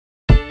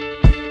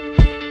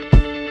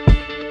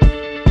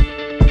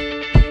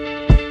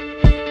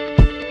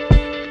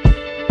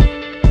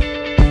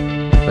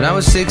When I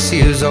was 6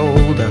 years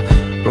old,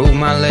 I broke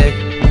my leg.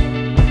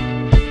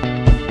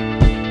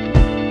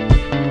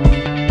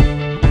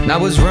 And I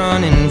was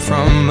running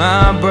from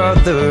my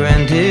brother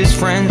and his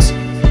friends,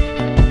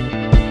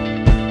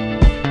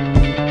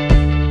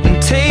 and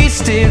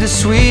tasted the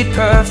sweet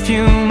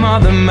perfume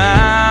of the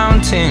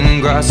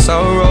mountain grass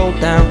I rolled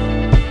down.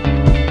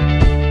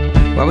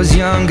 I was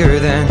younger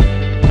then.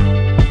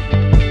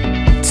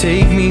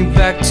 Take me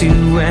back to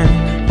when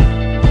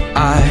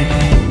I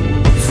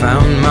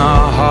found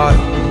my heart,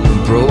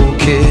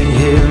 broke it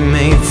here,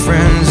 made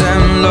friends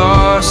and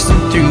lost them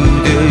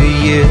through the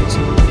years.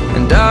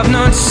 And I've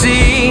not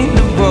seen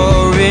the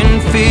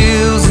boring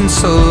fields in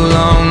so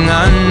long.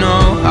 I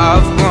know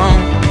I've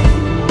grown,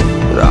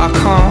 but I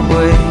can't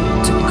wait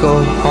to go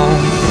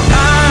home.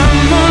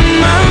 I'm on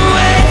my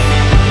way,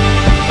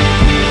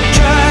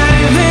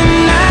 driving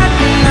at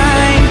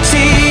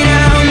 90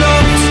 down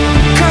those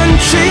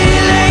country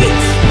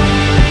lanes,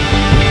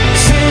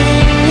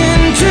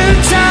 singing to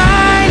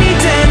Tiny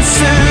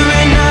Dancer,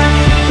 and I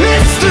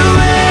miss the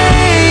way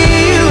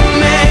you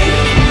make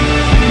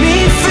me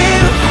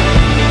feel.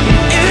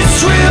 It's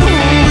real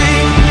when we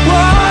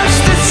watch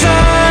the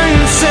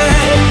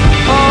sunset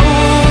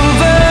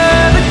over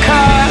the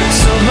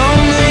castle on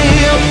the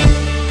hill.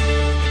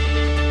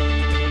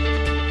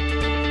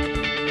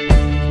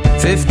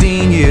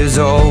 15 years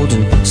old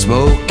and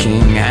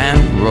smoking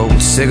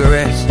hand-rolled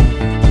cigarettes,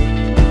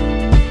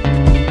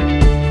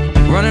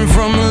 running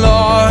from the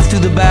law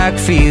through the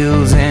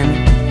backfields and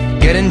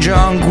getting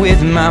drunk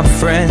with my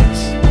friends.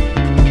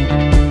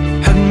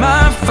 Had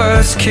my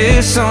first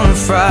kiss on a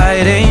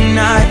Friday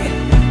night.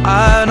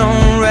 I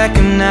don't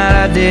reckon that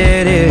I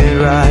did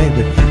it right,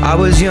 but I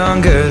was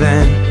younger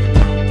then.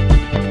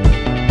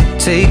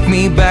 Take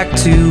me back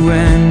to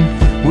when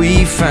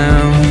we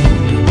found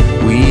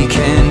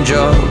weekend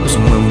jobs,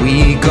 and when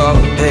we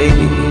got paid,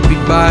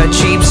 we'd buy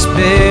cheap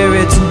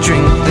spirits and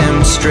drink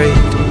them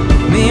straight.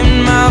 Me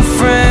and my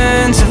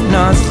friends have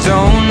not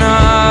thrown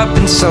up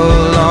in so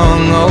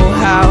long. Oh,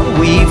 how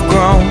we've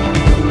grown,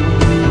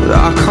 but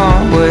I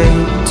can't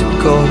wait to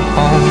go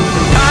home.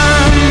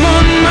 I'm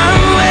on my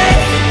way,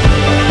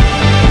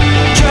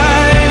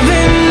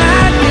 driving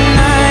at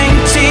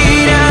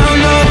 90 down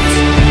those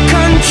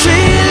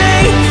country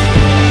lanes,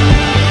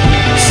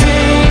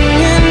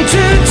 singing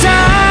to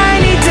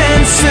Tiny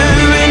Dancer,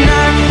 and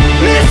I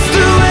miss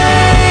the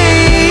way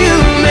you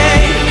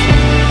make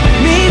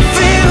me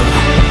feel.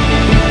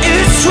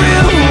 It's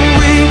real when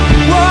we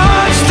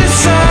watch the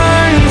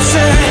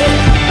sunset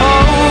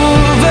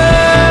over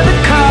the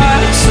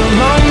castle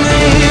on the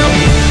hill.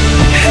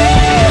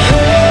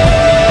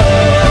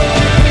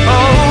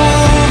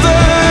 Over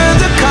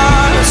the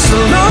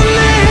castle on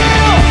the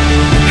hill.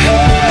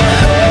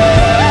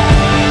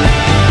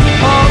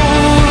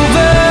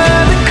 Over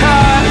the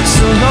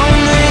castle on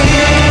the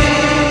hill.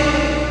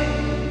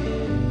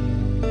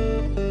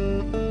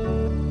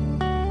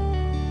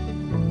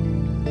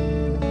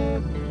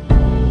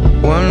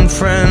 One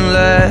friend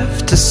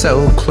left to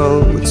sell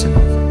clothes, and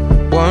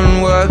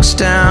one works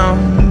down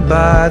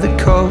by the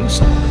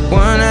coast.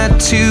 One had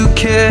 2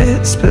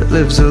 kids but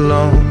lives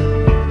alone.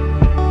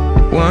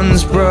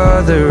 One's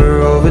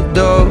brother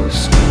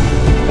overdosed.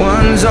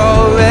 One's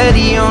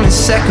already on his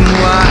second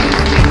wife.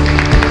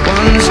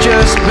 One's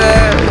just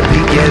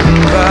barely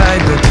getting by,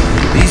 but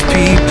these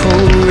people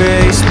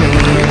raised me,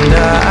 and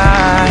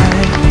I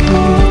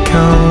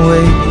can't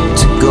wait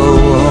to go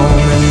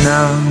home. And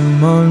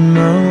I'm on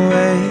my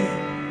way.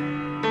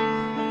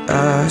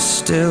 I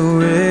still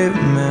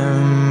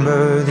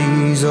remember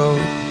these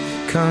old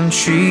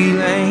country